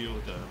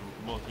build a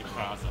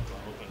multi-class of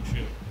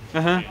OpenShift.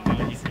 I'm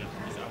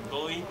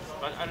going,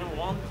 but I don't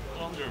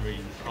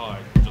wondering how I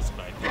just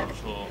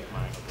control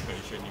my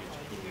application to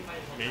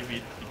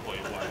maybe deploy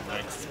one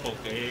like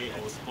Spoke A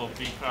or Spoke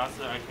B class.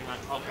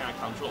 How can I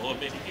control, or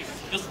maybe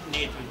just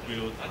need to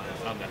build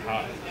on the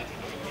hard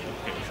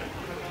application.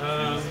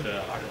 Use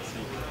the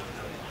ArgoCD.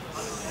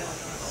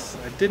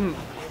 I didn't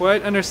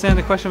quite understand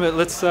the question, but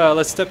let's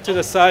step to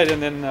the side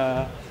and then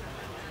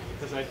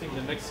because I think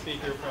the next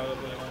speaker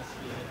probably wants to.